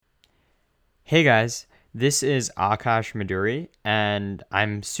Hey guys, this is Akash Maduri, and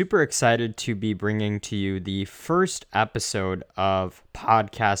I'm super excited to be bringing to you the first episode of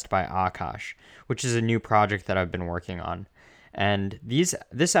Podcast by Akash, which is a new project that I've been working on. And this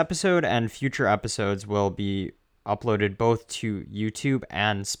episode and future episodes will be uploaded both to YouTube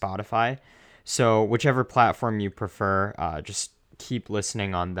and Spotify. So whichever platform you prefer, just keep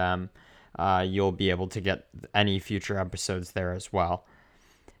listening on them. You'll be able to get any future episodes there as well.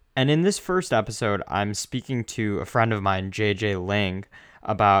 And in this first episode, I'm speaking to a friend of mine, JJ Ling,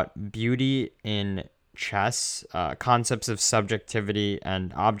 about beauty in chess, concepts of subjectivity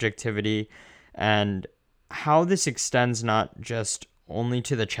and objectivity, and how this extends not just only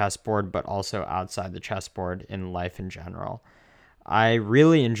to the chessboard, but also outside the chessboard in life in general. I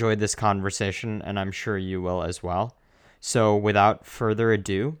really enjoyed this conversation, and I'm sure you will as well. So without further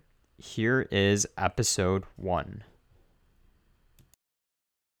ado, here is episode 1.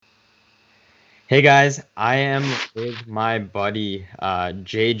 Hey guys, I am with my buddy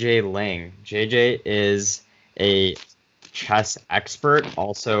JJ Ling. JJ is a chess expert,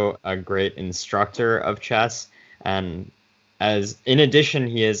 also a great instructor of chess, and in addition,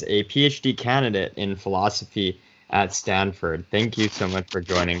 he is a PhD candidate in philosophy at Stanford. Thank you so much for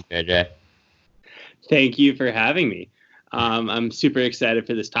joining, JJ. Thank you for having me. I'm super excited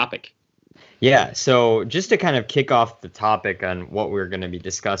for this topic. Yeah, so just to kind of kick off the topic on what we're going to be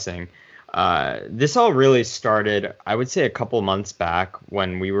discussing. This all really started, I would say, a couple months back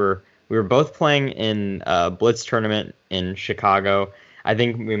when we were both playing in a Blitz tournament in Chicago. I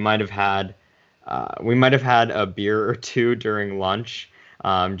think we might have had a beer or two during lunch,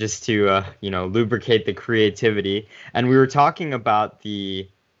 just to lubricate the creativity. And we were talking about the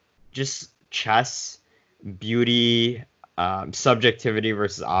just chess beauty, subjectivity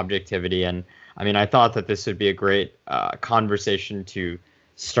versus objectivity. And I mean, I thought that this would be a great conversation to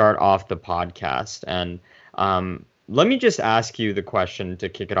start off the podcast. And let me just ask you the question to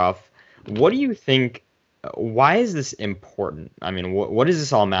kick it off. What do you think? Why is this important? I mean, what does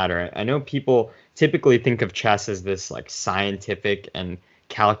this all matter? I know people typically think of chess as this like scientific and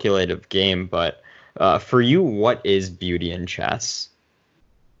calculative game, but for you, what is beauty in chess?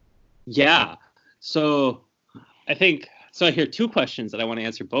 Yeah. So I hear two questions that I want to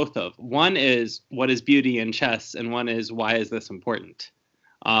answer both of. One is, what is beauty in chess? And one is, why is this important?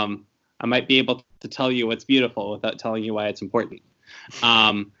 I might be able to tell you what's beautiful without telling you why it's important.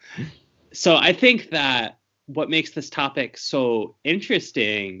 So I think that what makes this topic so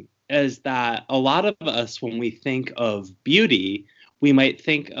interesting is that a lot of us, when we think of beauty, we might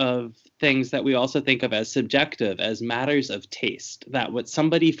think of things that we also think of as subjective, as matters of taste, that what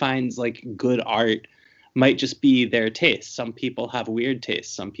somebody finds like good art might just be their taste. Some people have weird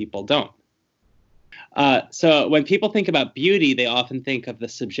tastes, some people don't. So when people think about beauty, they often think of the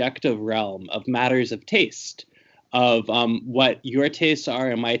subjective realm of matters of taste, of what your tastes are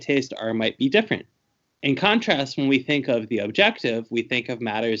and my tastes are might be different. In contrast, when we think of the objective, we think of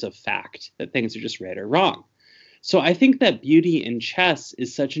matters of fact, that things are just right or wrong. So I think that beauty in chess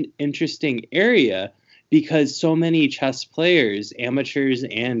is such an interesting area because so many chess players, amateurs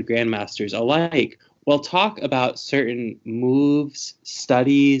and grandmasters alike, will talk about certain moves,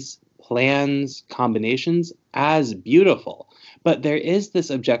 studies, plans, combinations as beautiful. But there is this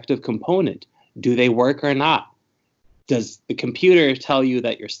objective component. Do they work or not? Does the computer tell you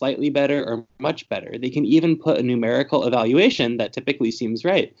that you're slightly better or much better? They can even put a numerical evaluation that typically seems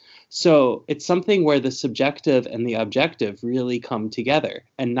right. So it's something where the subjective and the objective really come together.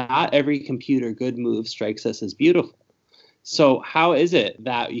 And not every computer good move strikes us as beautiful. So how is it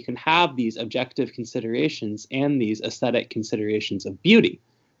that you can have these objective considerations and these aesthetic considerations of beauty?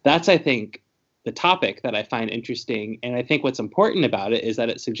 That's, I think, the topic that I find interesting. And I think what's important about it is that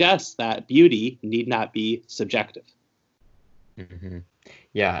it suggests that beauty need not be subjective. Mm-hmm.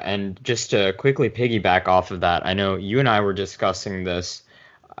 Yeah, and just to quickly piggyback off of that, I know you and I were discussing this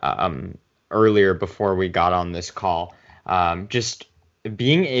earlier before we got on this call. Just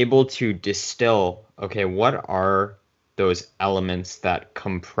being able to distill, okay, what are those elements that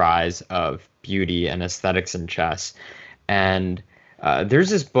comprise of beauty and aesthetics in chess? And there's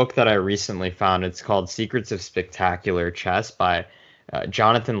this book that I recently found. It's called Secrets of Spectacular Chess by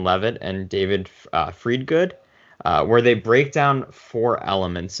Jonathan Levitt and David Friedgood, where they break down 4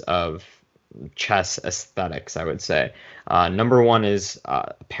 elements of chess aesthetics, I would say. Number 1 is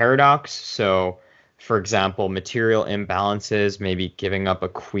paradox. So, for example, material imbalances, maybe giving up a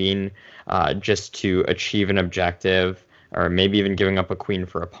queen just to achieve an objective, or maybe even giving up a queen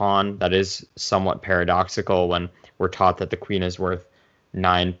for a pawn. That is somewhat paradoxical when we're taught that the queen is worth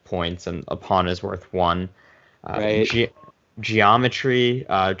 9 points and a pawn is worth 1. Right. geometry,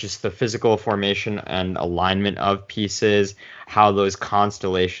 just the physical formation and alignment of pieces, how those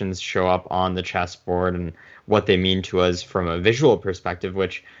constellations show up on the chessboard, and what they mean to us from a visual perspective,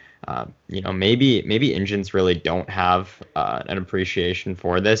 which maybe engines really don't have an appreciation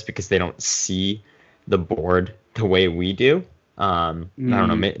for this because they don't see the board the way we do. I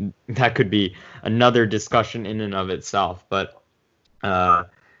don't know, that could be another discussion in and of itself. But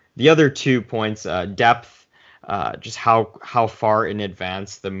the other 2 points, depth, just how far in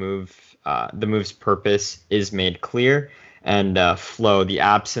advance the move's purpose is made clear, and flow, the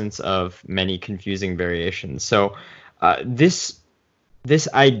absence of many confusing variations. So this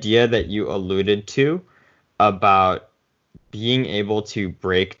idea that you alluded to about being able to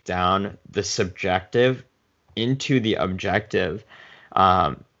break down the subjective into the objective,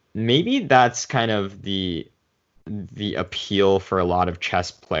 maybe that's kind of the appeal for a lot of chess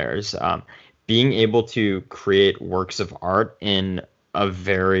players. Being able to create works of art in a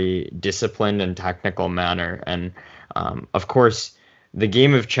very disciplined and technical manner. And of course, the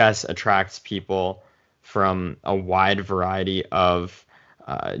game of chess attracts people from a wide variety of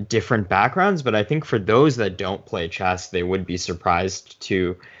different backgrounds, but I think for those that don't play chess, they would be surprised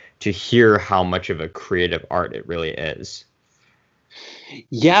to hear how much of a creative art it really is.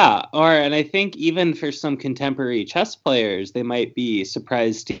 Yeah, and I think even for some contemporary chess players, they might be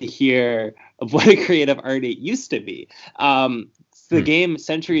surprised to hear of what a creative art it used to be. The game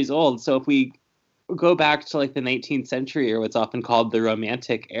centuries old, so if we go back to like the 19th century, or what's often called the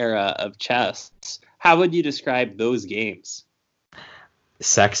Romantic era of chess, how would you describe those games?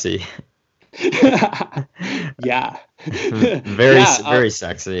 Sexy. Yeah. Very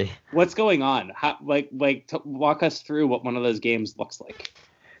sexy. What's going on? How, walk us through what one of those games looks like.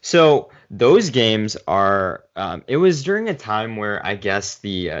 So those games are, it was during a time where I guess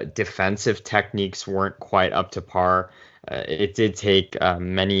the defensive techniques weren't quite up to par. It did take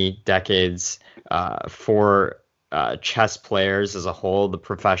many decades for chess players as a whole, the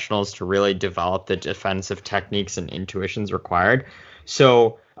professionals, to really develop the defensive techniques and intuitions required.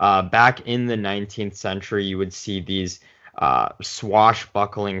 So back in the 19th century, you would see these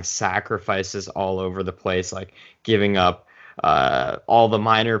swashbuckling sacrifices all over the place, like giving up all the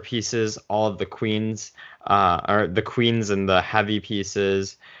minor pieces, all of the queens, or the queens and the heavy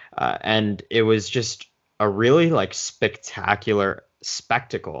pieces, and it was just a really like spectacular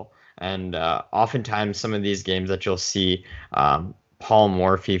spectacle. And oftentimes some of these games that you'll see, Paul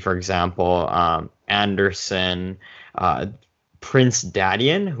Morphy, for example, Anderson, Prince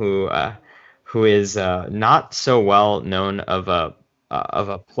Dadian, who is not so well known of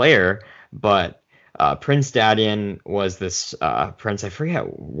a player, but Prince Dadian was this prince. I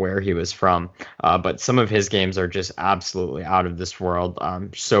forget where he was from, but some of his games are just absolutely out of this world.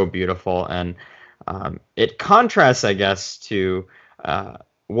 So beautiful, and it contrasts, I guess, to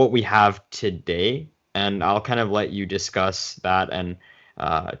what we have today. And I'll kind of let you discuss that. And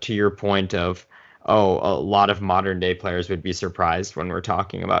to your point of, a lot of modern day players would be surprised when we're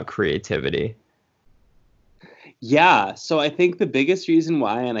talking about creativity. Yeah, so I think the biggest reason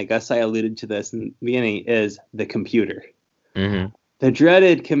why, and I guess I alluded to this in the beginning, is the computer. Mm-hmm. The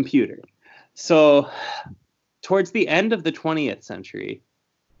dreaded computer. So towards the end of the 20th century,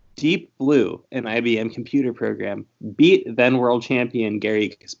 Deep Blue, an IBM computer program, beat then world champion Garry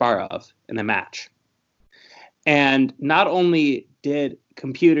Kasparov in a match. And not only did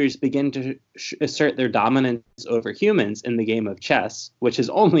computers begin to assert their dominance over humans in the game of chess, which has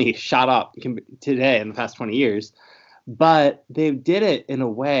only shot up today in the past 20 years, but they did it in a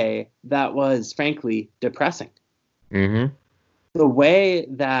way that was, frankly, depressing. Mm-hmm. The way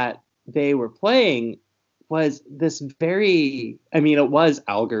that they were playing was this it was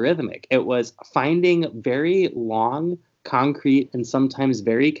algorithmic. It was finding very long, concrete, and sometimes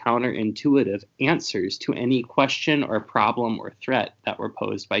very counterintuitive answers to any question or problem or threat that were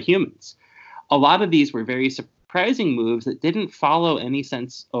posed by humans. A lot of these were very surprising moves that didn't follow any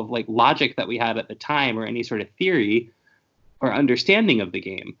sense of like logic that we had at the time or any sort of theory or understanding of the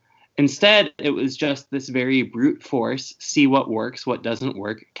game. Instead, it was just this very brute force, see what works, what doesn't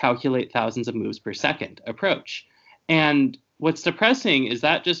work, calculate thousands of moves per second approach. And what's depressing is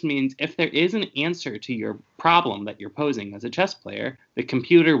that just means if there is an answer to your problem that you're posing as a chess player, the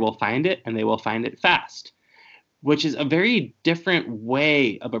computer will find it, and they will find it fast, which is a very different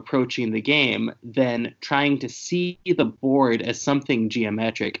way of approaching the game than trying to see the board as something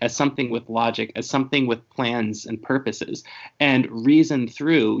geometric, as something with logic, as something with plans and purposes, and reason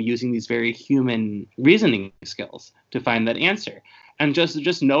through using these very human reasoning skills to find that answer. And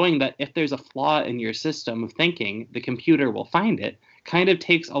just knowing that if there's a flaw in your system of thinking, the computer will find it, kind of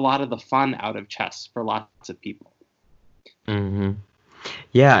takes a lot of the fun out of chess for lots of people. Hmm.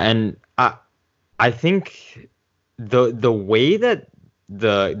 Yeah, and I think the way that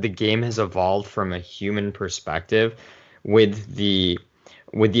the game has evolved from a human perspective with the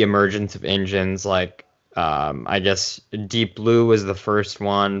emergence of engines like I guess Deep Blue was the first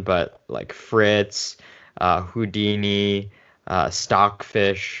one, but like Fritz, Houdini,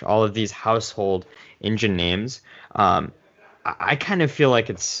 Stockfish, all of these household engine names. Um, I kind of feel like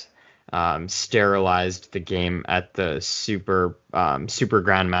it's sterilized the game at the super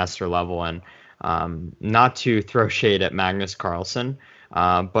grandmaster level, and not to throw shade at Magnus Carlsen,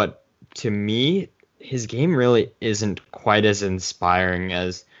 but to me, his game really isn't quite as inspiring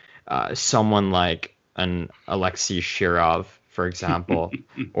as someone like an Alexei Shirov, for example,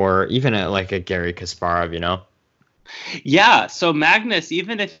 or even like a Gary Kasparov, you know? Yeah, so Magnus,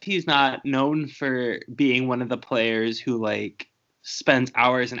 even if he's not known for being one of the players who like spends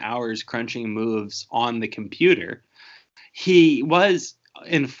hours and hours crunching moves on the computer, he was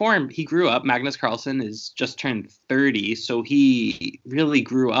informed. He grew up. Magnus Carlsen is just turned 30, so he really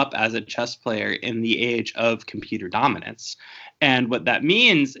grew up as a chess player in the age of computer dominance. And what that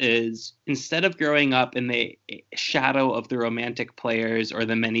means is instead of growing up in the shadow of the romantic players or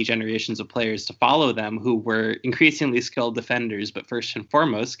the many generations of players to follow them who were increasingly skilled defenders, but first and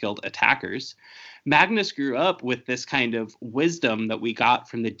foremost skilled attackers, Magnus grew up with this kind of wisdom that we got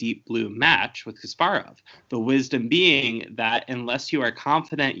from the Deep Blue match with Kasparov. The wisdom being that unless you are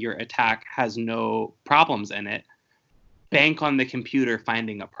confident your attack has no problems in it, bank on the computer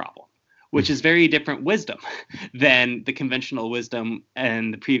finding a problem, which is very different wisdom than the conventional wisdom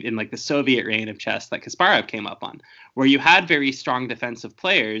and in like the Soviet reign of chess that Kasparov came up on, where you had very strong defensive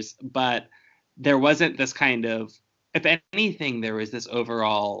players, but there wasn't this kind of, if anything, there was this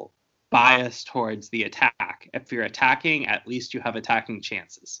overall bias towards the attack. If you're attacking, at least you have attacking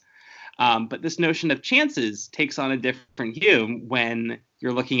chances. But this notion of chances takes on a different hue when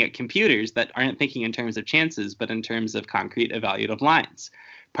you're looking at computers that aren't thinking in terms of chances, but in terms of concrete evaluative lines.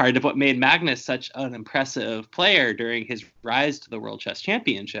 Part of what made Magnus such an impressive player during his rise to the World Chess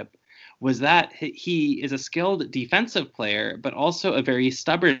Championship was that he is a skilled defensive player, but also a very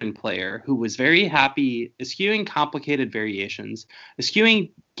stubborn player who was very happy eschewing complicated variations, eschewing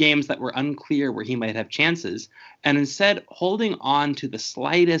games that were unclear where he might have chances, and instead holding on to the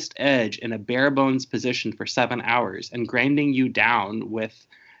slightest edge in a bare bones position for 7 hours and grinding you down with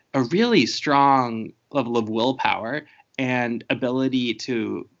a really strong level of willpower and ability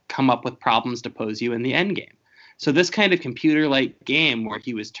to come up with problems to pose you in the end game. So this kind of computer-like game where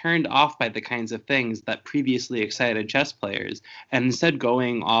he was turned off by the kinds of things that previously excited chess players and instead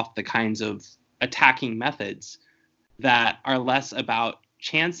going off the kinds of attacking methods that are less about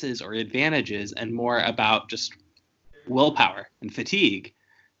chances or advantages and more about just willpower and fatigue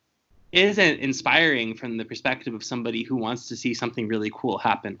isn't inspiring from the perspective of somebody who wants to see something really cool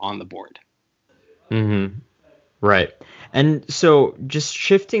happen on the board. Mm-hmm. Right. And so just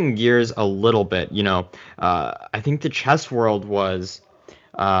shifting gears a little bit, I think the chess world was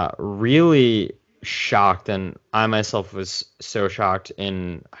really shocked, and I myself was so shocked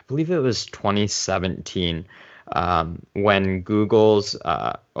I believe it was 2017, when one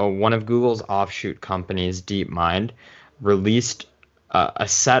of Google's offshoot companies, DeepMind, released a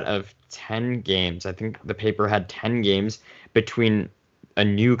set of 10 games. I think the paper had 10 games between a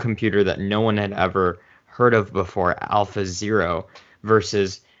new computer that no one had ever heard of before, Alpha Zero,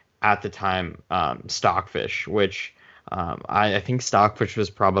 versus at the time Stockfish, which I think Stockfish was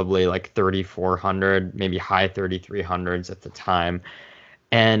probably like 3,400, maybe high 3,300s at the time.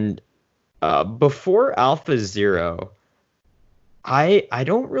 And before Alpha Zero, I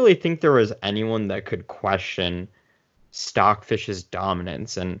don't really think there was anyone that could question Stockfish's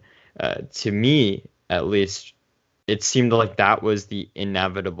dominance. And to me, at least, it seemed like that was the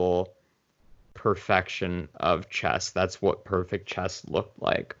inevitable perfection of chess. That's what perfect chess looked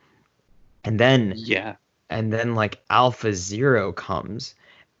like. And then Yeah. like Alpha Zero comes,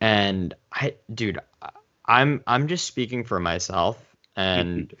 and I'm just speaking for myself,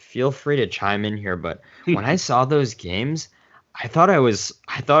 and feel free to chime in here, but when I saw those games, I thought I was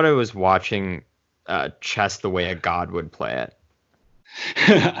watching chess the way a god would play it.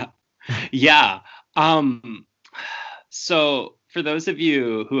 Yeah. Um, so for those of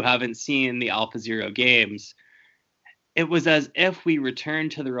you who haven't seen the Alpha Zero games, it was as if we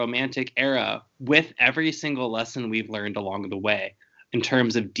returned to the Romantic era with every single lesson we've learned along the way in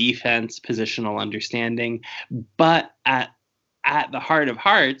terms of defense, positional understanding. But at the heart of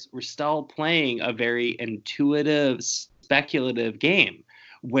hearts, we're still playing a very intuitive, speculative game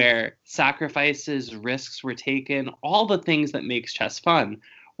where sacrifices, risks were taken, all the things that makes chess fun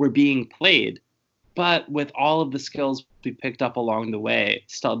were being played but with all of the skills we picked up along the way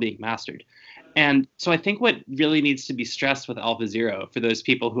still being mastered. And so I think what really needs to be stressed with AlphaZero for those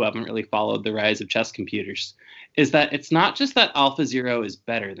people who haven't really followed the rise of chess computers is that it's not just that AlphaZero is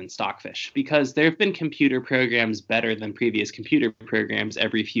better than Stockfish, because there have been computer programs better than previous computer programs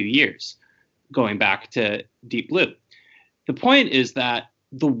every few years, going back to Deep Blue. The point is that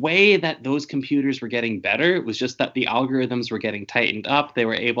the way that those computers were getting better was just that the algorithms were getting tightened up. They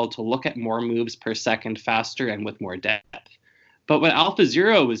were able to look at more moves per second faster and with more depth. But what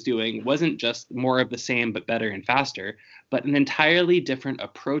AlphaZero was doing wasn't just more of the same but better and faster, but an entirely different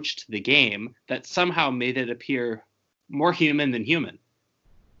approach to the game that somehow made it appear more human than human,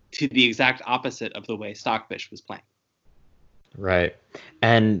 to the exact opposite of the way Stockfish was playing. Right.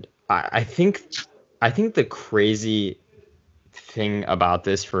 And I think the crazy thing about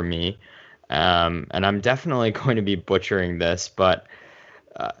this for me, and I'm definitely going to be butchering this, but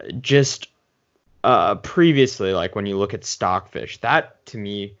just previously, like when you look at Stockfish, that to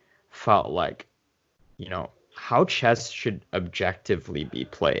me felt like, how chess should objectively be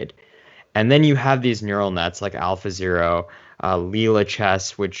played. And then you have these neural nets like AlphaZero, Leela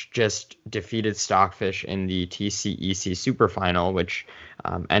Chess, which just defeated Stockfish in the TCEC Super Final, which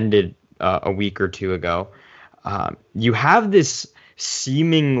ended a week or two ago. You have this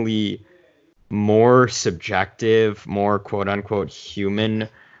seemingly more subjective, more quote unquote human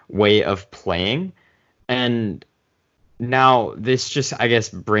way of playing. And now this just, I guess,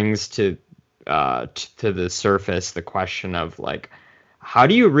 brings to the surface the question of like, how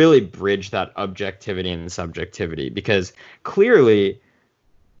do you really bridge that objectivity and subjectivity? Because clearly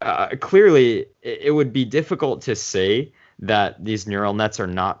it would be difficult to say that these neural nets are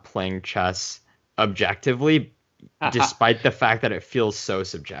not playing chess objectively, despite the fact that it feels so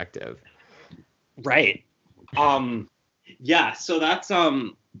subjective. Right. Yeah. So that's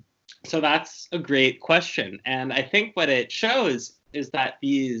a great question, and I think what it shows is that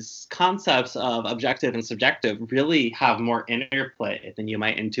these concepts of objective and subjective really have more interplay than you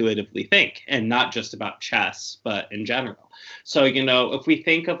might intuitively think, and not just about chess, but in general. So, if we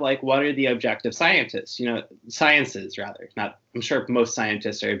think of like, what are the objective sciences, sciences rather, not, I'm sure most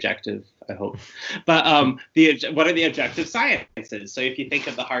scientists are objective, I hope, but what are the objective sciences? So if you think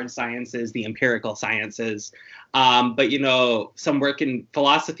of the hard sciences, the empirical sciences, but some work in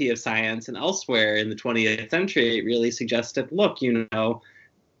philosophy of science and elsewhere in the 20th century really suggested, look,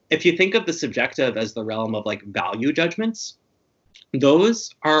 if you think of the subjective as the realm of like value judgments,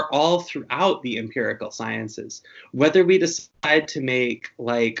 those are all throughout the empirical sciences. Whether we decide to make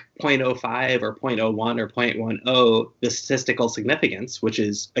like 0.05 or 0.01 or 0.10 the statistical significance, which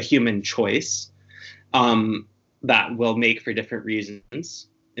is a human choice that will make for different reasons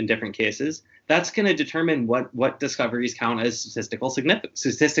in different cases, that's going to determine what discoveries count as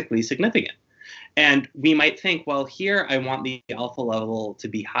statistically significant. And we might think, well, here I want the alpha level to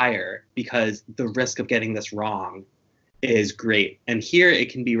be higher because the risk of getting this wrong is great. And here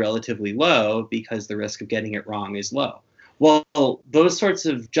it can be relatively low because the risk of getting it wrong is low. Well, those sorts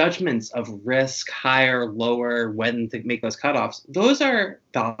of judgments of risk, higher, lower, when to make those cutoffs, those are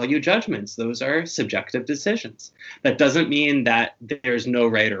value judgments. Those are subjective decisions. That doesn't mean that there's no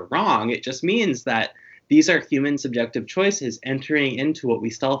right or wrong. It just means that these are human subjective choices entering into what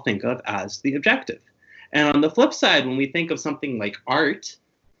we still think of as the objective. And on the flip side, when we think of something like art,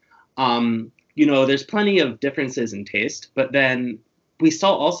 there's plenty of differences in taste, but then we still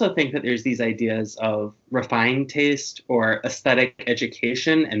also think that there's these ideas of refined taste or aesthetic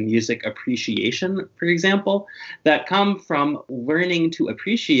education and music appreciation, for example, that come from learning to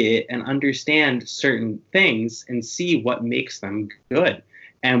appreciate and understand certain things and see what makes them good.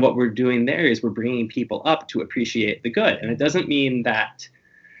 And what we're doing there is we're bringing people up to appreciate the good. And it doesn't mean that,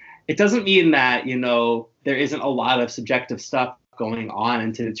 there isn't a lot of subjective stuff going on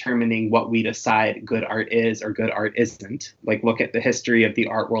into determining what we decide good art is or good art isn't. Like, look at the history of the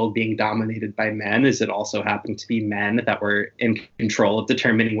art world being dominated by men, as it also happened to be men that were in control of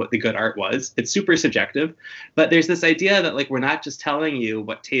determining what the good art was. It's super subjective, but there's this idea that like, we're not just telling you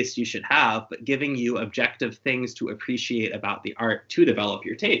what taste you should have, but giving you objective things to appreciate about the art to develop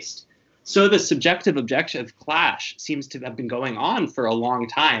your taste. So the subjective objective clash seems to have been going on for a long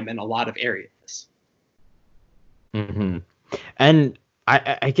time in a lot of areas. Mm-hmm. And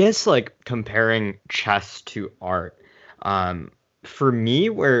I guess like comparing chess to art, for me,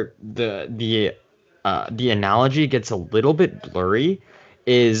 where the analogy gets a little bit blurry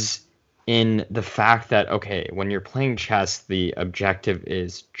is in the fact that, okay, when you're playing chess, the objective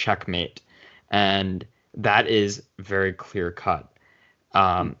is checkmate, and that is very clear cut.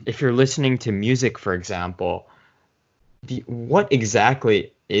 If you're listening to music, for example, what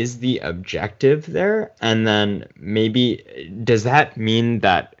exactly is the objective there? And then maybe does that mean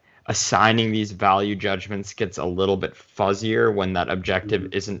that assigning these value judgments gets a little bit fuzzier when that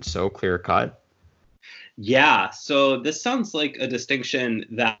objective isn't so clear cut? Yeah, so this sounds like a distinction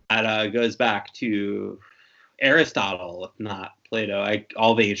that goes back to Aristotle, if not Plato.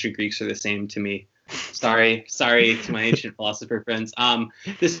 All the ancient Greeks are the same to me. Sorry to my ancient philosopher friends.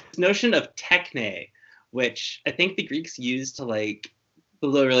 This notion of techne, which I think the Greeks used to like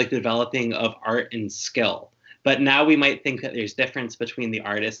the developing of art and skill. But now we might think that there's difference between the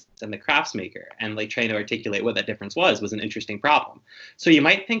artist and the craftsmaker, and like trying to articulate what that difference was an interesting problem. So you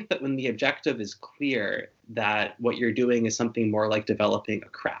might think that when the objective is clear, that what you're doing is something more like developing a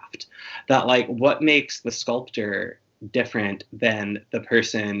craft. That like what makes the sculptor different than the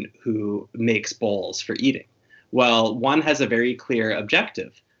person who makes bowls for eating? Well, one has a very clear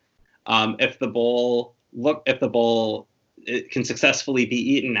objective. If the bowl it can successfully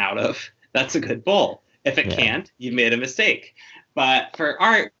be eaten out of, that's a good bowl. If it can't, you've made a mistake. But for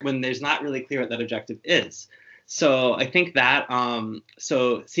art, when there's not really clear what that objective is. So I think that,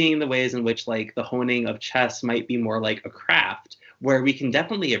 so seeing the ways in which like the honing of chess might be more like a craft, where we can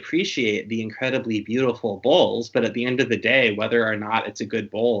definitely appreciate the incredibly beautiful bowls, but at the end of the day, whether or not it's a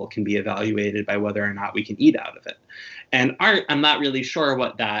good bowl can be evaluated by whether or not we can eat out of it. And art, I'm not really sure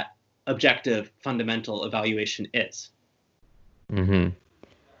what that objective fundamental evaluation is. Mm-hmm.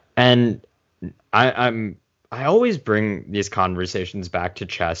 And I always bring these conversations back to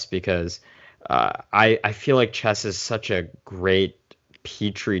chess because I feel like chess is such a great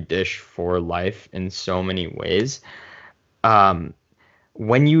petri dish for life in so many ways.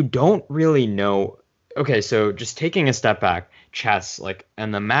 When you don't really know, okay, so just taking a step back, chess, like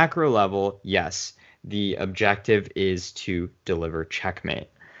on the macro level, yes, the objective is to deliver checkmate.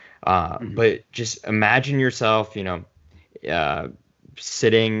 But just imagine yourself,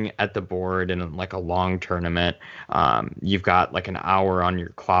 sitting at the board in like a long tournament. You've got like an hour on your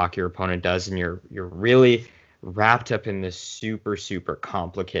clock, your opponent does, and you're really wrapped up in this super, super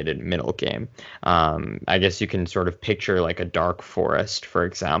complicated middle game. I guess you can sort of picture like a dark forest, for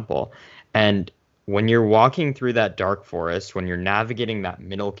example. And when you're walking through that dark forest, when you're navigating that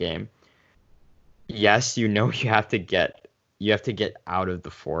middle game, yes, you have to get out of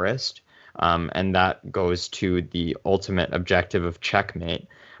the forest. And that goes to the ultimate objective of checkmate.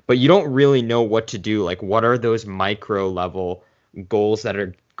 But you don't really know what to do. Like, what are those micro level goals that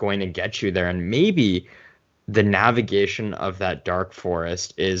are going to get you there? And maybe the navigation of that dark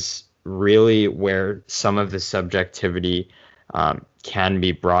forest is really where some of the subjectivity can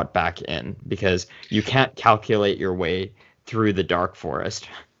be brought back in, because you can't calculate your way through the dark forest.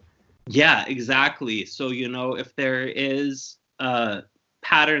 Yeah, exactly. So, if there is a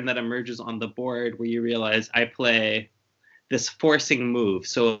pattern that emerges on the board where you realize I play this forcing move.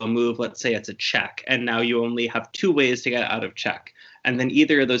 So a move, let's say it's a check, and now you only have two ways to get out of check. And then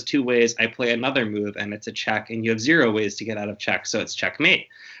either of those two ways, I play another move and it's a check, and you have zero ways to get out of check, so it's checkmate.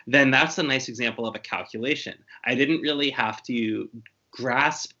 Then that's a nice example of a calculation. I didn't really have to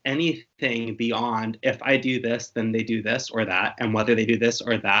grasp anything beyond if I do this, then they do this or that, and whether they do this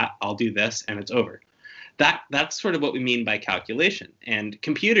or that, I'll do this, and it's over. That's sort of what we mean by calculation. And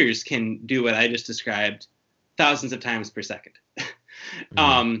computers can do what I just described thousands of times per second.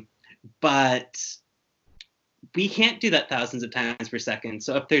 But we can't do that thousands of times per second.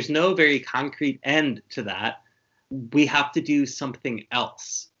 So if there's no very concrete end to that, we have to do something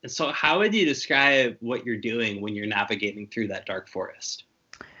else. And so how would you describe what you're doing when you're navigating through that dark forest?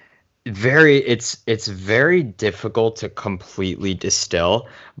 It's very difficult to completely distill,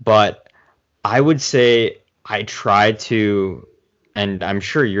 but I would say I try to, and I'm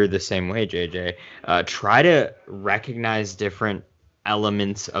sure you're the same way, JJ, try to recognize different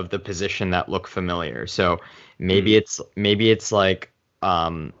elements of the position that look familiar. So maybe it's like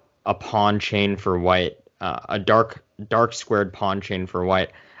a pawn chain for white, a dark squared pawn chain for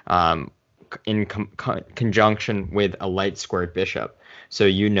white, in conjunction with a light squared bishop. So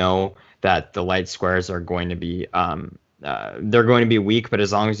that the light squares are going to be they're going to be weak, but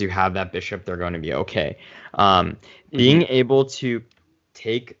as long as you have that bishop, they're going to be okay. Being able to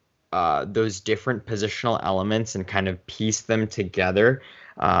take those different positional elements and kind of piece them together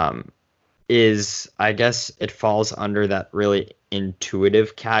is, I guess, it falls under that really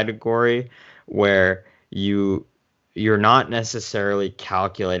intuitive category where you're not necessarily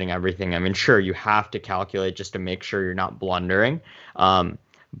calculating everything. I mean, sure, you have to calculate just to make sure you're not blundering.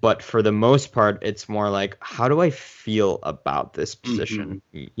 But for the most part, it's more like, how do I feel about this position?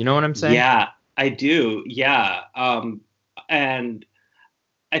 You know what I'm saying? Yeah, I do. Yeah. And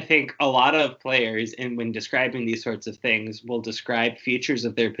I think a lot of players, when describing these sorts of things, will describe features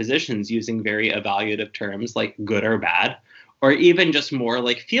of their positions using very evaluative terms like good or bad, or even just more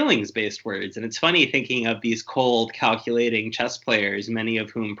like feelings-based words. And it's funny thinking of these cold, calculating chess players, many of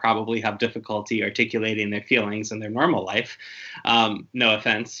whom probably have difficulty articulating their feelings in their normal life. No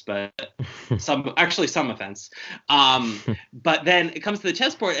offense, but some offense. But then it comes to the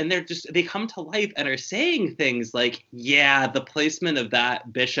chessboard, and they come to life and are saying things like, "Yeah, the placement of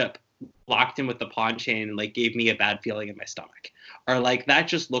that bishop locked in with the pawn chain like gave me a bad feeling in my stomach," or like that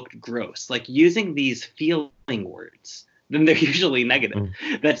just looked gross. Like using these feeling words, then they're usually negative.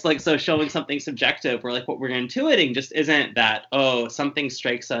 That's like, so showing something subjective, where like what we're intuiting just isn't that, oh, something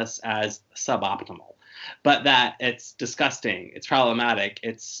strikes us as suboptimal, but that it's disgusting, it's problematic,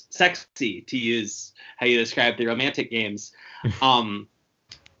 it's sexy, to use how you describe the romantic games.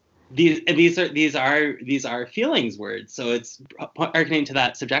 These are feelings words, so it's hearkening to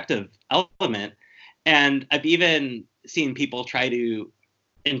that subjective element. And I've even seen people try to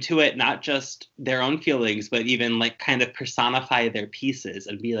intuit not just their own feelings, but even like kind of personify their pieces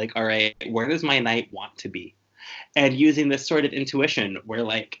and be like, all right, where does my knight want to be? And using this sort of intuition where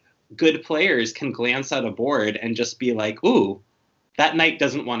like good players can glance at a board and just be like, ooh, that knight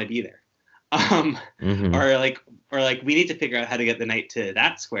doesn't want to be there. Or like we need to figure out how to get the knight to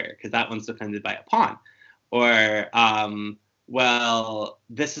that square because that one's defended by a pawn. Or well,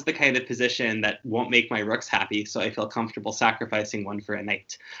 this is the kind of position that won't make my rooks happy, so I feel comfortable sacrificing one for a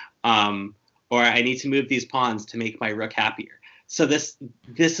knight. Or I need to move these pawns to make my rook happier. So this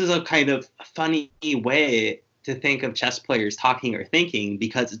is a kind of funny way to think of chess players talking or thinking,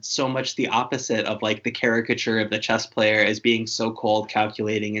 because it's so much the opposite of like the caricature of the chess player as being so cold,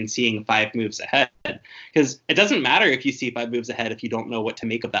 calculating, and seeing 5 moves ahead. Because it doesn't matter if you see 5 moves ahead if you don't know what to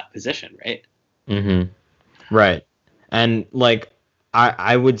make of that position, right? Right. And like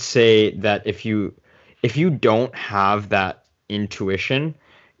I would say that if you don't have that intuition,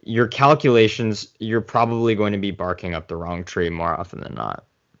 your calculations, you're probably going to be barking up the wrong tree more often than not.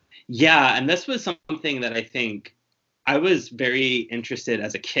 Yeah, and this was something that I think I was very interested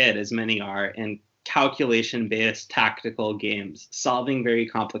as a kid, as many are, in calculation-based tactical games, solving very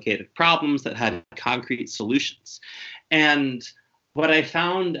complicated problems that had concrete solutions. And what I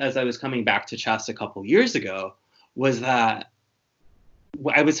found as I was coming back to chess a couple years ago was that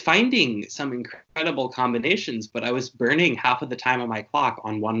I was finding some incredible combinations, but I was burning half of the time on my clock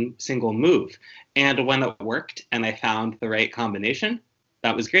on one single move. And when it worked and I found the right combination,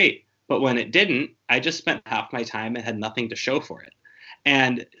 that was great. But when it didn't, I just spent half my time and had nothing to show for it.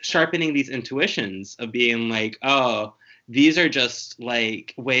 And sharpening these intuitions of being like, oh, these are just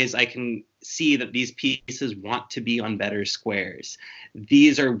like ways I can see that these pieces want to be on better squares.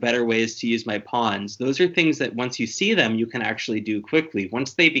 These are better ways to use my pawns. Those are things that once you see them, you can actually do quickly.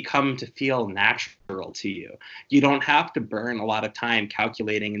 Once they become to feel natural to you, you don't have to burn a lot of time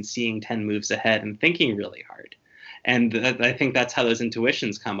calculating and seeing 10 moves ahead and thinking really hard. And I think that's how those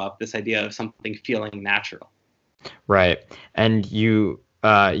intuitions come up, this idea of something feeling natural. Right. And you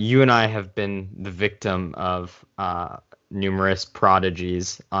and I have been the victim of numerous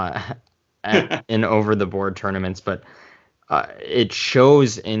prodigies in over-the-board tournaments, but it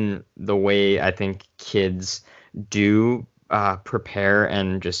shows in the way I think kids do prepare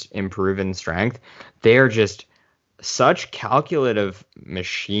and just improve in strength. They are just such calculative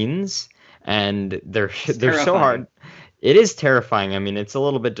machines, and they're so hard. It is terrifying. I mean, it's a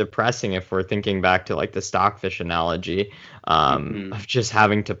little bit depressing if we're thinking back to like the stockfish analogy of just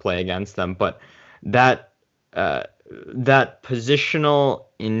having to play against them. But that positional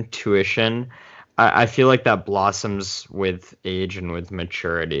intuition, I feel like that blossoms with age and with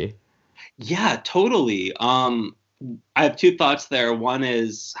maturity. Yeah, totally. I have 2 thoughts there. One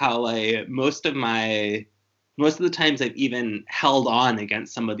is how like most of the times I've even held on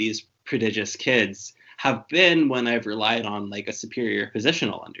against some of these prodigious kids have been when I've relied on like a superior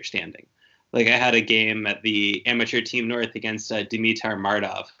positional understanding. Like I had a game at the Amateur Team North against Dimitar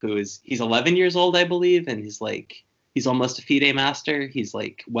Mardov, he's 11 years old, I believe, and he's almost a FIDE master. He's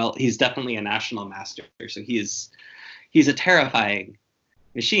like, well, he's definitely a national master, so he's a terrifying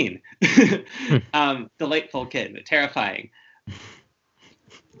machine. Delightful kid, but terrifying.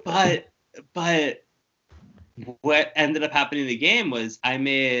 But what ended up happening in the game was I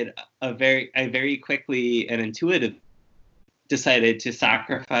made I very quickly and intuitive decided to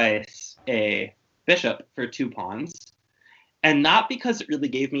sacrifice a bishop for 2 pawns. And not because it really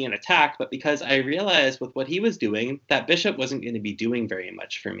gave me an attack, but because I realized with what he was doing, that bishop wasn't going to be doing very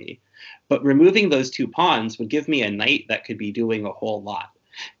much for me. But removing those 2 pawns would give me a knight that could be doing a whole lot.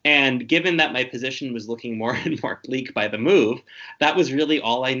 And given that my position was looking more and more bleak by the move, that was really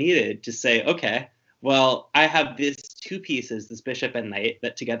all I needed to say, okay, well, I have these two pieces, this bishop and knight,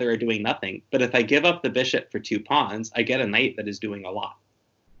 that together are doing nothing. But if I give up the bishop for 2 pawns, I get a knight that is doing a lot.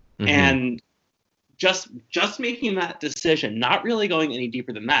 Mm-hmm. And just making that decision, not really going any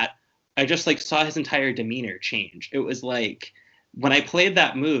deeper than that, I just like saw his entire demeanor change. It was like when I played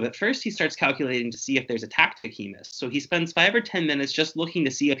that move, at first he starts calculating to see if there's a tactic he missed. So he spends 5 or 10 minutes just looking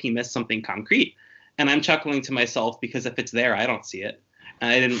to see if he missed something concrete. And I'm chuckling to myself because if it's there, I don't see it.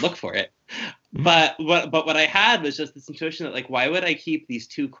 And I didn't look for it. But what I had was just this intuition that, like, why would I keep these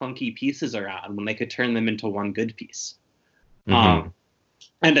 2 clunky pieces around when I could turn them into 1 good piece? Mm-hmm.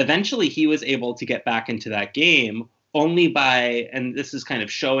 And eventually he was able to get back into that game only by, and this is kind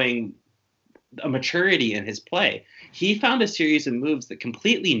of showing a maturity in his play, he found a series of moves that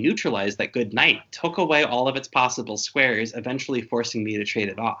completely neutralized that good knight, took away all of its possible squares, eventually forcing me to trade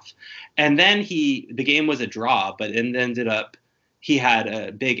it off. And then the game was a draw, but it ended up he had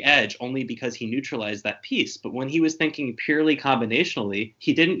a big edge only because he neutralized that piece. But when he was thinking purely combinationally,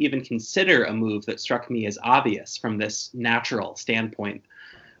 he didn't even consider a move that struck me as obvious from this natural standpoint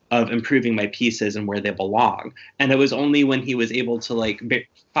of improving my pieces and where they belong. And it was only when he was able to like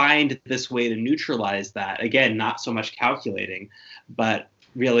find this way to neutralize that, again, not so much calculating, but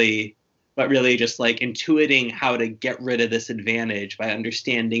really just like intuiting how to get rid of this advantage by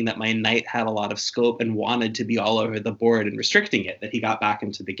understanding that my knight had a lot of scope and wanted to be all over the board and restricting it, that he got back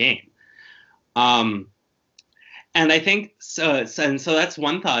into the game. And I think so that's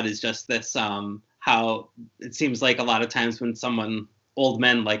one thought, is just this, how it seems like a lot of times when old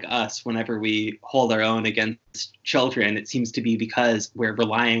men like us, whenever we hold our own against children, it seems to be because we're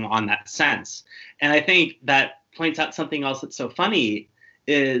relying on that sense. And I think that points out something else that's so funny,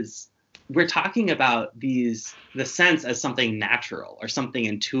 is we're talking about the sense as something natural or something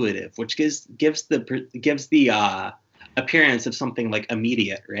intuitive, which gives the appearance of something like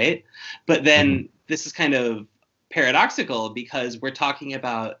immediate, right? But then this is kind of paradoxical because we're talking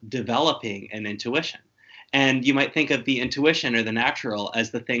about developing an intuition. And you might think of the intuition or the natural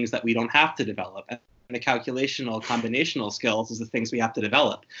as the things that we don't have to develop. And the calculational, combinational skills is the things we have to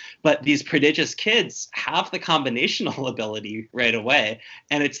develop. But these prodigious kids have the combinational ability right away.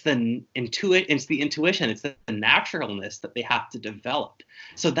 And it's the intuition, it's the naturalness that they have to develop.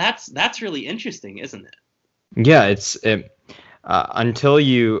 So that's really interesting, isn't it? Yeah, until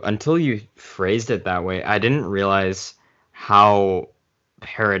you phrased it that way, I didn't realize how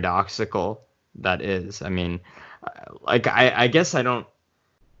paradoxical that is. I mean, like I guess I don't.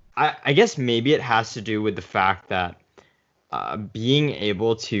 I guess maybe it has to do with the fact that being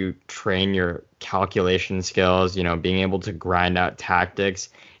able to train your calculation skills, being able to grind out tactics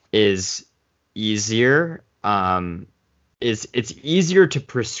is easier. It's easier to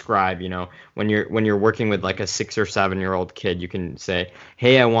prescribe, when you're working with like a 6 or 7-year-old kid. You can say,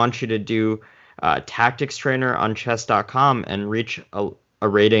 hey, I want you to do tactics trainer on chess.com and reach a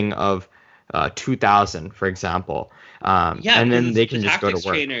rating of 2000, for example. And then they can just go to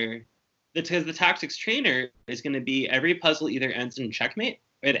work. Because the tactics trainer is going to be, every puzzle either ends in checkmate,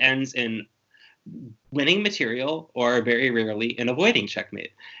 or it ends in winning material, or very rarely in avoiding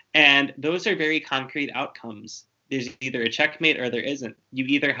checkmate. And those are very concrete outcomes. There's either a checkmate or there isn't. You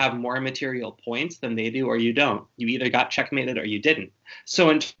either have more material points than they do or you don't. You either got checkmated or you didn't.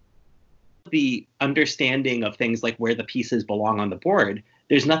 So in the understanding of things like where the pieces belong on the board,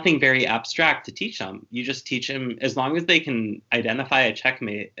 there's nothing very abstract to teach them. You just teach them, as long as they can identify a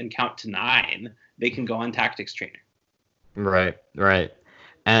checkmate and count to 9, they can go on tactics trainer. Right.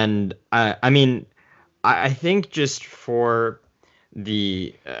 And I mean, I think just for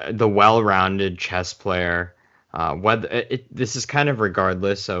the well-rounded chess player, this is kind of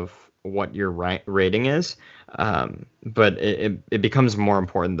regardless of what your rating is, but it becomes more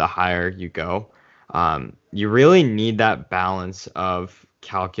important the higher you go. You really need that balance of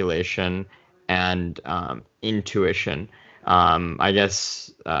calculation and intuition. I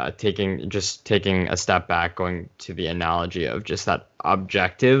guess taking a step back, going to the analogy of just that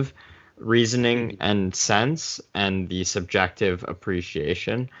objective reasoning and sense and the subjective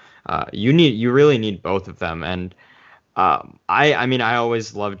appreciation. You really need both of them. And I mean, I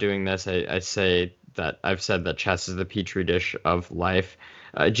always love doing this. I've said that chess is the petri dish of life.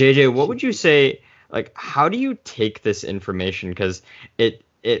 JJ, what would you say? Like, how do you take this information? Because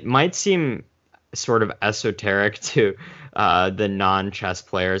it might seem sort of esoteric to the non-chess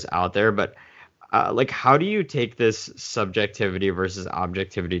players out there, but like, how do you take this subjectivity versus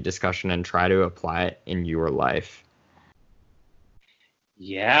objectivity discussion and try to apply it in your life?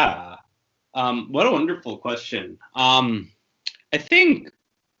 Yeah. What a wonderful question. I think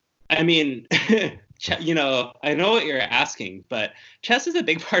I mean, I know what you're asking, but chess is a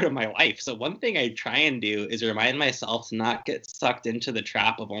big part of my life. So one thing I try and do is remind myself to not get sucked into the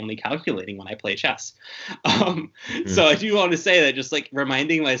trap of only calculating when I play chess. Mhm. So I do want to say that just like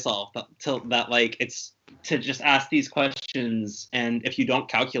reminding myself that like it's to just ask these questions, and if you don't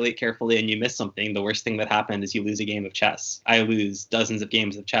calculate carefully and you miss something, the worst thing that happened is you lose a game of chess. I lose dozens of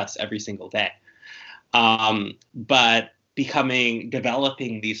games of chess every single day. But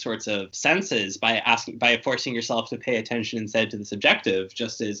developing these sorts of senses by forcing yourself to pay attention instead to the subjective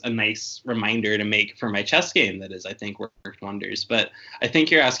just is a nice reminder to make for my chess game that is, I think, worked wonders. But I think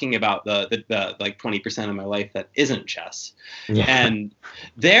you're asking about the like 20% of my life that isn't chess. Yeah. And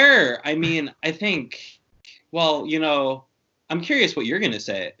there, I mean, I think, well, I'm curious what you're going to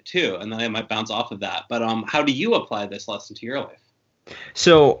say too, and then I might bounce off of that. But how do you apply this lesson to your life?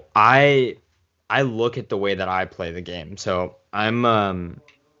 So I look at the way that I play the game. So I'm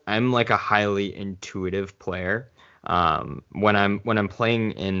like a highly intuitive player. When I'm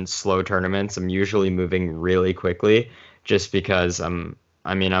playing in slow tournaments, I'm usually moving really quickly just because I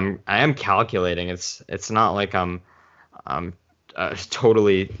am calculating. It's not like I'm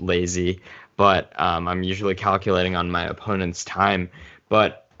totally lazy, but I'm usually calculating on my opponent's time.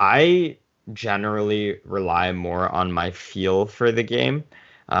 But I generally rely more on my feel for the game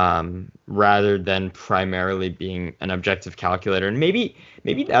rather than primarily being an objective calculator. And maybe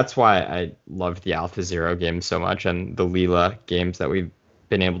that's why I love the Alpha Zero games so much and the Leela games that we've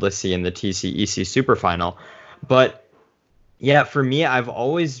been able to see in the TCEC Super Final. But yeah, for me, I've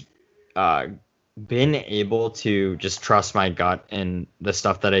always uh, been able to just trust my gut in the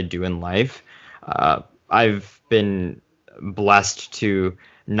stuff that I do in life. I've been blessed to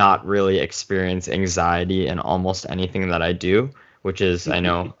not really experience anxiety in almost anything that I do, which is, I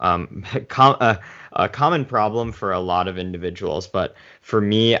know, a common problem for a lot of individuals. But for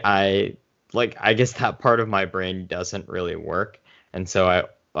me, I guess that part of my brain doesn't really work. And so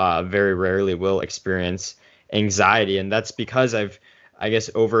I very rarely will experience anxiety. And that's because I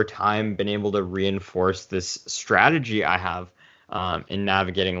guess, over time been able to reinforce this strategy I have in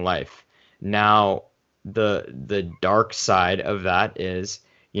navigating life. Now, the dark side of that is,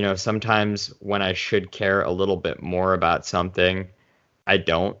 sometimes when I should care a little bit more about something, I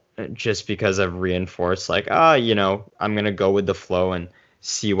don't, just because I've reinforced like, I'm gonna go with the flow and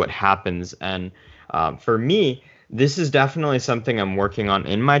see what happens. And for me, this is definitely something I'm working on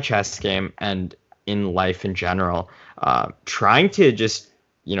in my chess game and in life in general. Trying to just,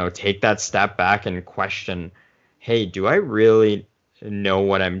 take that step back and question, hey, do I really know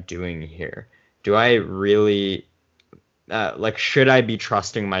what I'm doing here? Do I really should I be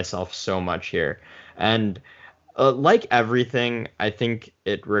trusting myself so much here? And like everything, I think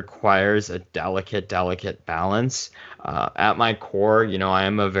it requires a delicate balance. At my core, I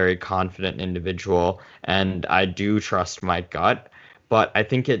am a very confident individual and I do trust my gut, but I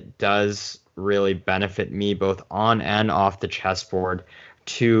think it does really benefit me both on and off the chessboard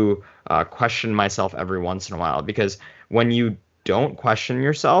to question myself every once in a while, because when you don't question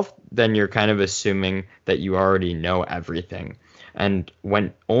yourself, then you're kind of assuming that you already know everything. And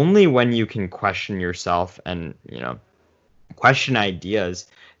when you can question yourself and, question ideas,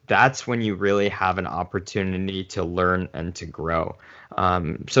 that's when you really have an opportunity to learn and to grow.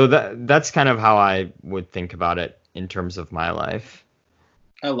 So that's kind of how I would think about it in terms of my life.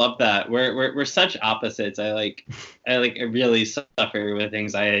 I love that. We're such opposites. I really suffer with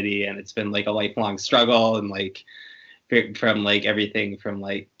anxiety, and it's been like a lifelong struggle, and like from like everything from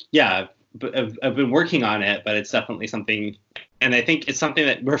like, yeah, but I've been working on it, but it's definitely something, and I think it's something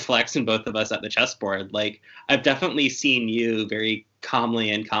that reflects in both of us at the chessboard. Like, I've definitely seen you very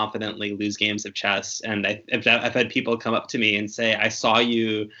calmly and confidently lose games of chess, and I've had people come up to me and say, I saw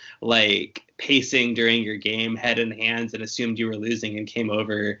you like pacing during your game, head in hands, and assumed you were losing, and came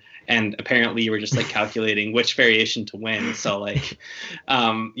over, and apparently you were just like calculating which variation to win. So like,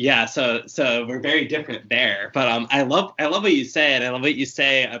 yeah, so we're very different there. But I love what you say, and I love what you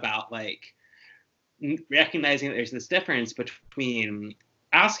say about like recognizing that there's this difference between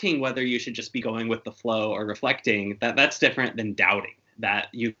asking whether you should just be going with the flow or reflecting. That's different than doubting. That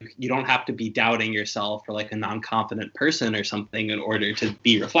you don't have to be doubting yourself or like a non-confident person or something in order to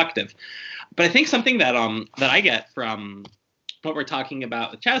be reflective. But I think something that I get from what we're talking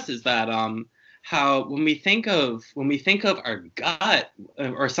about with chess is that how when we think of our gut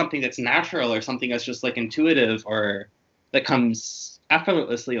or something that's natural or something that's just like intuitive or that comes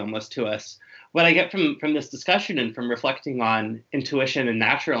effortlessly almost to us, what I get from this discussion and from reflecting on intuition and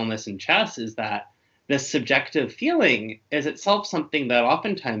naturalness in chess is that this subjective feeling is itself something that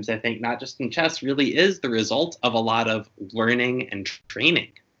oftentimes I think, not just in chess, really is the result of a lot of learning and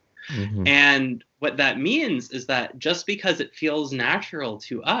training. Mm-hmm. And what that means is that just because it feels natural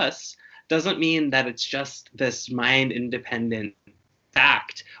to us doesn't mean that it's just this mind independent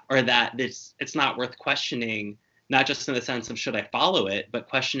fact, or that it's not worth questioning, not just in the sense of should I follow it, but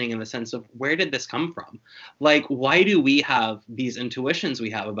questioning in the sense of where did this come from? Like, why do we have these intuitions we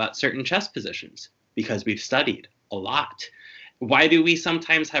have about certain chess positions? Because we've studied a lot. Why do we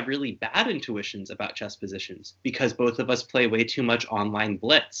sometimes have really bad intuitions about chess positions? Because both of us play way too much online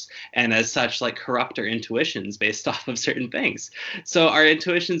blitz, and as such, like, corrupt our intuitions based off of certain things. So our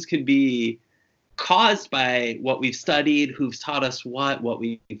intuitions can be caused by what we've studied, who's taught us what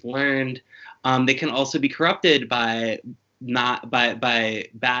we've learned. They can also be corrupted by not by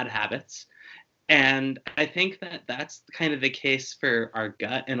bad habits. And I think that that's kind of the case for our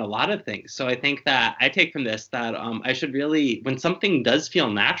gut and a lot of things. So I think that I take from this that I should really, when something does feel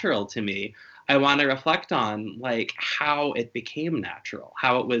natural to me, I want to reflect on like how it became natural,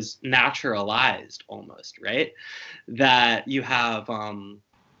 how it was naturalized almost, right? That you have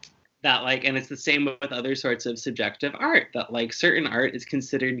that like, and it's the same with other sorts of subjective art, that like certain art is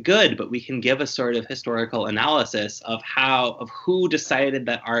considered good, but we can give a sort of historical analysis of who decided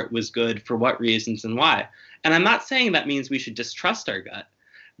that art was good for what reasons and why. And I'm not saying that means we should distrust our gut,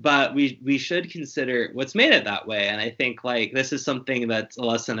 but we should consider what's made it that way. And I think like this is something that's a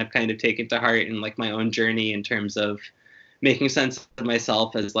lesson I've kind of taken to heart in like my own journey in terms of making sense of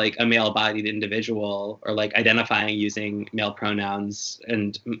myself as like a male-bodied individual, or like identifying using male pronouns,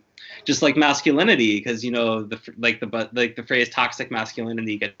 and just like masculinity, because you know the phrase toxic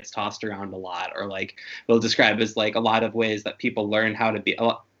masculinity gets tossed around a lot, or like we'll describe as like a lot of ways that people learn how to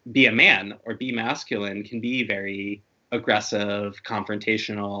be a man or be masculine can be very aggressive,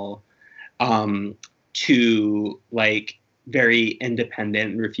 confrontational, to like very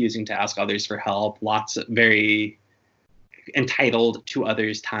independent, refusing to ask others for help, lots of very entitled to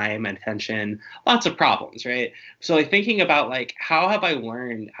others' time and attention, lots of problems, right? So like thinking about like how have I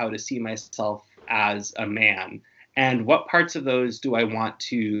learned how to see myself as a man, and what parts of those do I want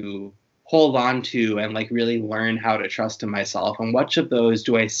to hold on to and like really learn how to trust in myself, and which of those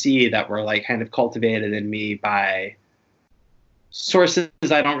do I see that were like kind of cultivated in me by sources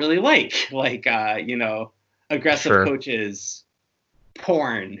I don't really like aggressive Sure. coaches,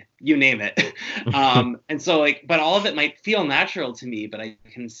 porn, you name it. And so like, but all of it might feel natural to me, but I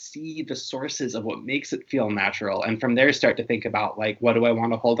can see the sources of what makes it feel natural. And from there start to think about like, what do I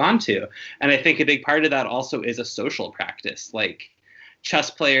want to hold on to? And I think a big part of that also is a social practice. Like chess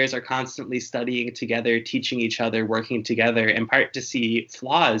players are constantly studying together, teaching each other, working together, in part to see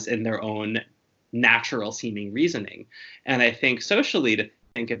flaws in their own natural seeming reasoning. And I think socially to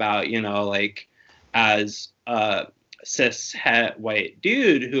think about, like as cis het white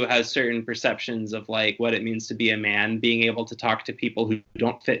dude who has certain perceptions of like what it means to be a man, being able to talk to people who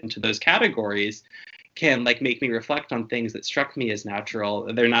don't fit into those categories can like make me reflect on things that struck me as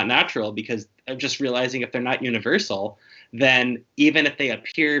natural. They're not natural because I'm just realizing if they're not universal, then even if they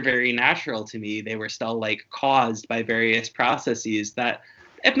appear very natural to me, they were still like caused by various processes that,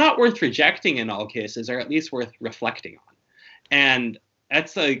 if not worth rejecting in all cases, are at least worth reflecting on. And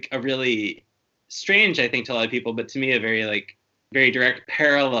that's like a really strange, I think, to a lot of people, but to me, a very direct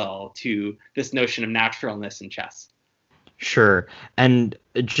parallel to this notion of naturalness in chess. Sure. And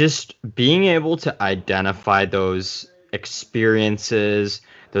just being able to identify those experiences,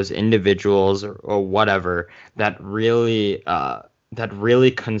 those individuals or whatever that really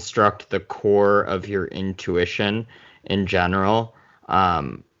construct the core of your intuition in general.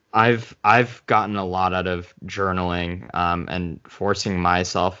 I've gotten a lot out of journaling, and forcing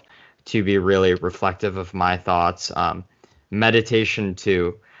myself to be really reflective of my thoughts. Meditation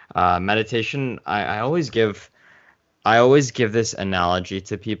too. Meditation, I always give this analogy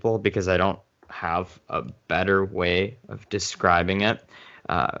to people because I don't have a better way of describing it.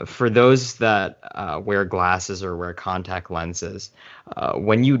 For those that wear glasses or wear contact lenses,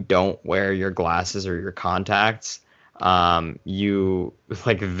 when you don't wear your glasses or your contacts, you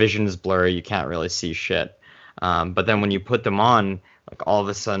like vision's blurry, you can't really see shit. But then when you put them on, like all of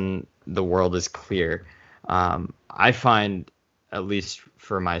a sudden the world is clear. I find, at least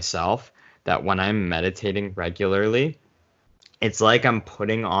for myself, that when I'm meditating regularly, it's like I'm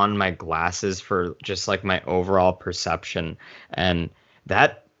putting on my glasses for just like my overall perception, and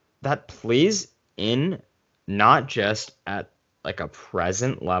that plays in not just at like a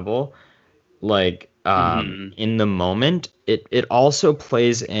present level, like Mm-hmm. in the moment. It also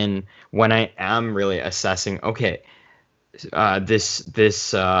plays in when I am really assessing, okay,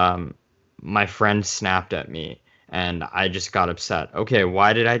 this my friend snapped at me and I just got upset. Okay,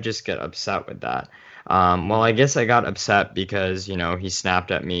 why did I just get upset with that? Well, I guess I got upset because, he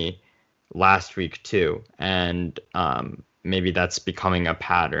snapped at me last week too, and maybe that's becoming a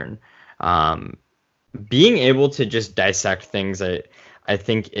pattern. Um, Being able to just dissect things, I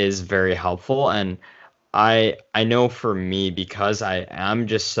think is very helpful, and I know for me, because I am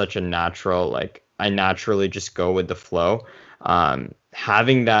just such a natural, like I naturally just go with the flow.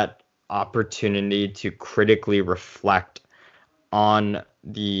 Having that opportunity to critically reflect on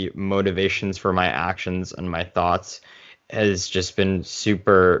the motivations for my actions and my thoughts has just been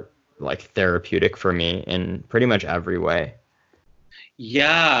super like therapeutic for me in pretty much every way.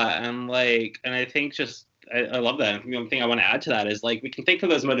 Yeah, and I think just I love that. The only thing I want to add to that is like we can think of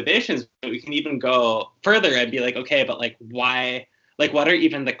those motivations, but we can even go further and be like, okay, but like why? Like, what are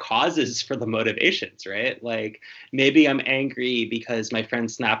even the causes for the motivations, right? Like, maybe I'm angry because my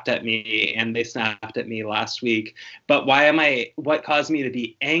friend snapped at me and they snapped at me last week. But why am I, what caused me to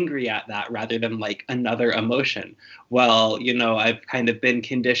be angry at that rather than like another emotion? Well, I've kind of been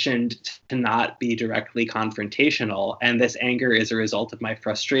conditioned to not be directly confrontational. And this anger is a result of my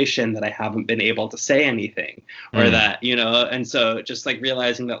frustration that I haven't been able to say anything or Mm, that, and so just like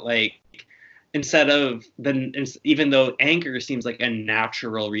realizing that, like, instead of even though anger seems like a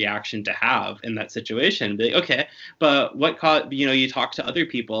natural reaction to have in that situation, be like, okay, but what caused, you talk to other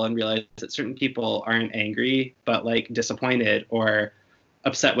people and realize that certain people aren't angry, but like disappointed or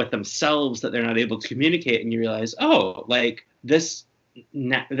upset with themselves that they're not able to communicate, and you realize, oh, like this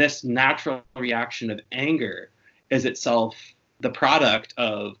natural reaction of anger is itself the product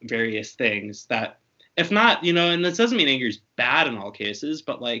of various things that, if not, and this doesn't mean anger is bad in all cases,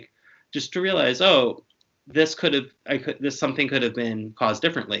 but like just to realize, oh, this something could have been caused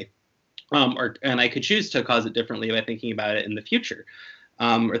differently, and I could choose to cause it differently by thinking about it in the future,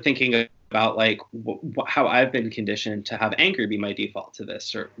 or thinking about like how I've been conditioned to have anger be my default to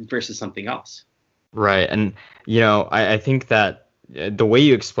this, or versus something else. right. And, I think that the way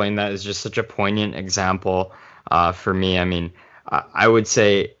you explain that is just such a poignant example for me. I mean, I would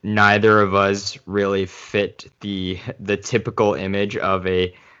say neither of us really fit the typical image of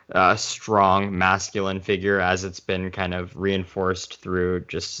a strong masculine figure as it's been kind of reinforced through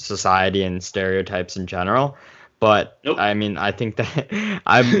just society and stereotypes in general. But Nope. I mean, I think that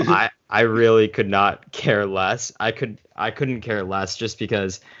I really could not care less. I couldn't care less just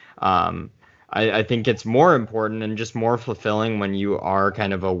because I think it's more important and just more fulfilling when you are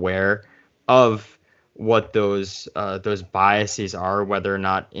kind of aware of what those biases are, whether or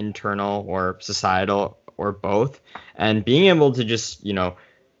not internal or societal or both, and being able to just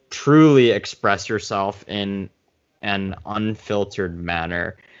truly express yourself in an unfiltered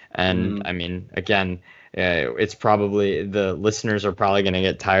manner. And Mm. I mean, again, it's probably the listeners are probably going to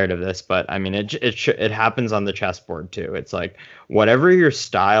get tired of this, but I mean, it happens on the chessboard too. It's like whatever your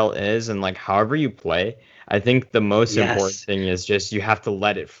style is and like however you play. I think the most important Yes. thing is just you have to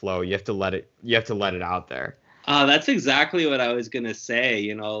let it flow. You have to let it out there. That's exactly what I was gonna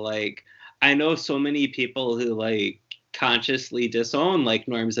say. Like, I know so many people who like consciously disown like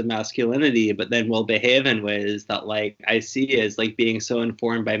norms of masculinity, but then will behave in ways that like I see as like being so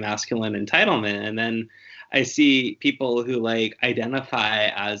informed by masculine entitlement. And then I see people who like identify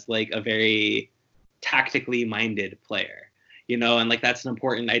as like a very tactically minded player. And like that's an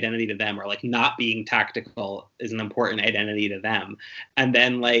important identity to them, or like not being tactical is an important identity to them. And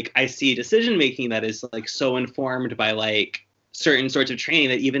then like I see decision making that is like so informed by like certain sorts of training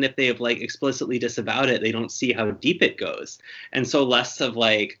that even if they have like explicitly disavowed it, they don't see how deep it goes. And so less of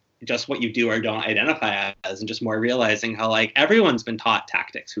like just what you do or don't identify as, and just more realizing how like everyone's been taught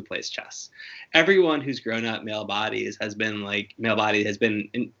tactics who plays chess. Everyone who's grown up male bodies has been like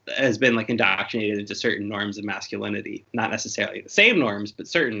like indoctrinated into certain norms of masculinity, not necessarily the same norms, but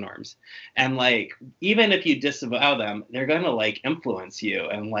certain norms. And like even if you disavow them, they're going to like influence you,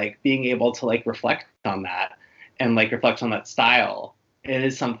 and like being able to like reflect on that and like reflect on that style, it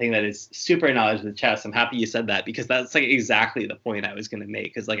is something that is super knowledge of the chess. I'm happy you said that, because that's like exactly the point I was going to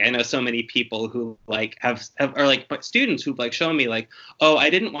make. Because like I know so many people who like have or like students who've like shown me like, oh, I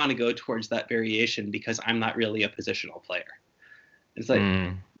didn't want to go towards that variation because I'm not really a positional player. It's like,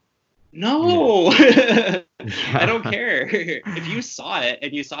 Mm, yeah. no, I don't Yeah. care. If you saw it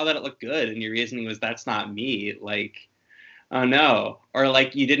and you saw that it looked good and your reasoning was that's not me, like, oh no, or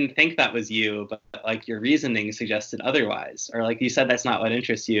like you didn't think that was you, but like your reasoning suggested otherwise, or like you said that's not what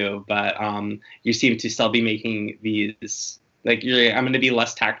interests you, but you seem to still be making these like I'm going to be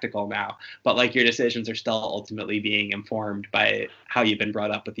less tactical now, but like your decisions are still ultimately being informed by how you've been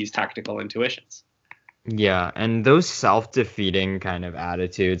brought up with these tactical intuitions. Yeah, and those self-defeating kind of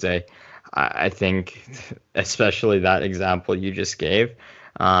attitudes, I think, especially that example you just gave,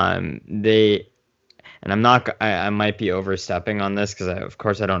 they and I might be overstepping on this because of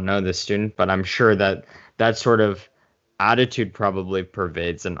course I don't know this student, but I'm sure that that sort of attitude probably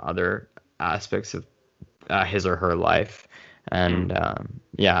pervades in other aspects of his or her life. And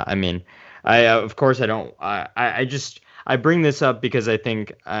yeah, I mean, I of course I don't. I just I bring this up because I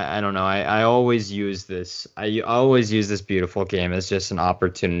think I don't know. I always use this. I always use this beautiful game as just an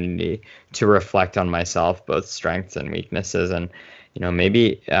opportunity to reflect on myself, both strengths and weaknesses, and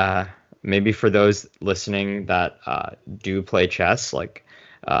maybe for those listening that do play chess, like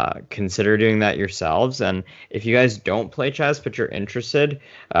consider doing that yourselves. And if you guys don't play chess but you're interested,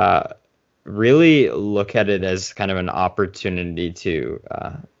 really look at it as kind of an opportunity to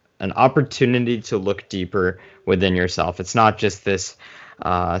look deeper within yourself. It's not just this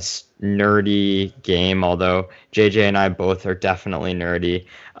nerdy game, although JJ and I both are definitely nerdy.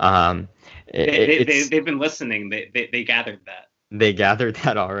 They've been listening. They gathered that. They gathered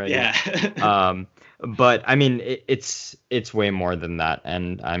that already. Yeah. But I mean, it's way more than that.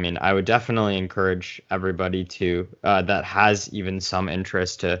 And I mean, I would definitely encourage everybody to that has even some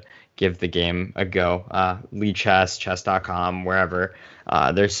interest to give the game a go. Lee Chess, chess.com, wherever.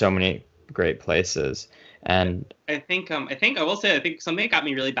 There's so many great places. And I think I will say I think something that got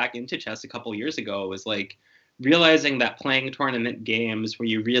me really back into chess a couple years ago was like realizing that playing tournament games where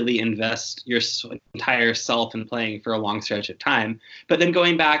you really invest your entire self in playing for a long stretch of time, but then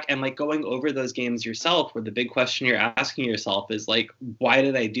going back and like going over those games yourself, where the big question you're asking yourself is like, why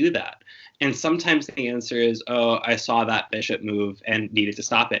did I do that? And sometimes the answer is, oh, I saw that bishop move and needed to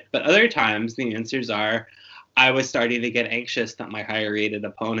stop it. But other times the answers are, I was starting to get anxious that my higher rated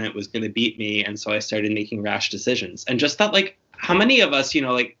opponent was going to beat me. And so I started making rash decisions. And just that, like, how many of us,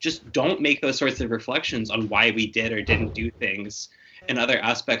 like just don't make those sorts of reflections on why we did or didn't do things in other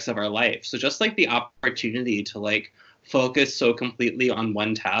aspects of our life? So just like the opportunity to like focus so completely on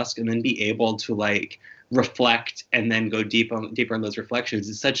one task and then be able to like reflect and then go deeper on those reflections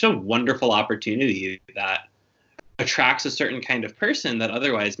is such a wonderful opportunity that attracts a certain kind of person that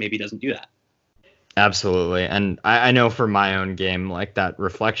otherwise maybe doesn't do that. Absolutely. And I know for my own game, like that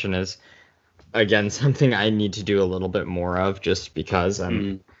reflection is, again, something I need to do a little bit more of just because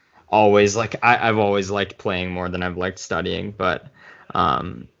I'm always like, I've always liked playing more than I've liked studying. But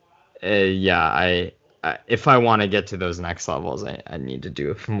yeah, I if I want to get to those next levels, I need to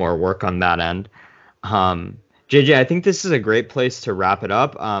do more work on that end. JJ, I think this is a great place to wrap it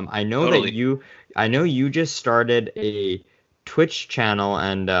up. I know Totally. I know you just started a Twitch channel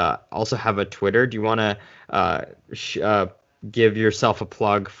and also have a Twitter. Do you want to give yourself a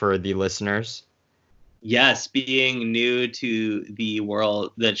plug for the listeners? Yes, being new to the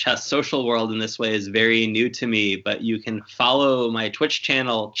chess social world in this way is very new to me, but you can follow my Twitch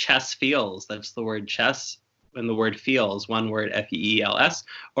channel, Chess Feels. That's the word chess and the word feels, one word, Feels,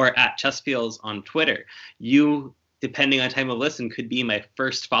 or at Chess Feels on Twitter. You, depending on time of listen, could be my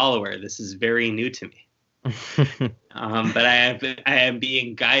first follower. This is very new to me. But I am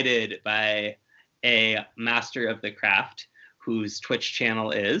being guided by a master of the craft whose Twitch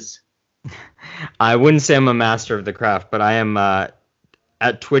channel is. I wouldn't say I'm a master of the craft, but I am at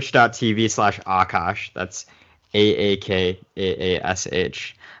twitch.tv/Akash. That's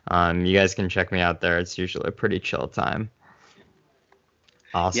AAKAASH. You guys can check me out there. It's usually a pretty chill time.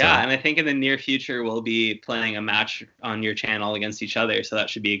 Awesome. Yeah, and I think in the near future we'll be playing a match on your channel against each other, so that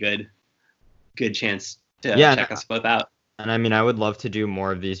should be a good chance to check us both out. And I mean, I would love to do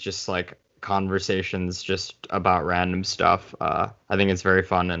more of these just like conversations just about random stuff. I think it's very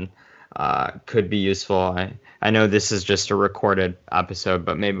fun and could be useful. I know this is just a recorded episode,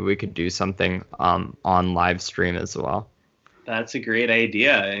 but maybe we could do something on live stream as well. That's a great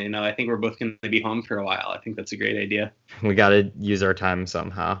idea. I think we're both going to be home for a while. I think that's a great idea. We got to use our time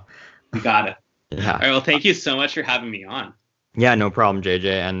somehow. We got it. Yeah. All right. Well, thank you so much for having me on. Yeah, no problem, JJ.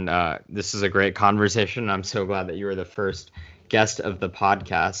 And this is a great conversation. I'm so glad that you were the first guest of the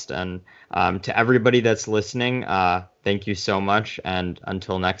podcast. And to everybody that's listening, thank you so much. And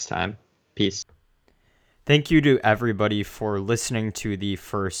until next time, peace. Thank you to everybody for listening to the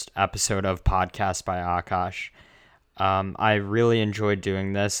first episode of Podcast by Akash. I really enjoyed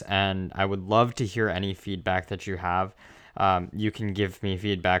doing this, and I would love to hear any feedback that you have. You can give me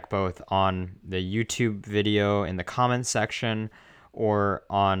feedback both on the YouTube video in the comments section or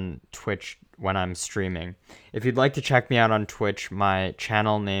on Twitch when I'm streaming. If you'd like to check me out on Twitch, my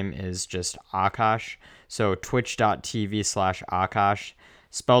channel name is just Akash. So twitch.tv/Akash,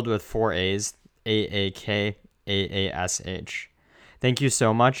 spelled with 4 A's, AAKAASH. Thank you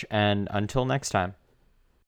so much, and until next time.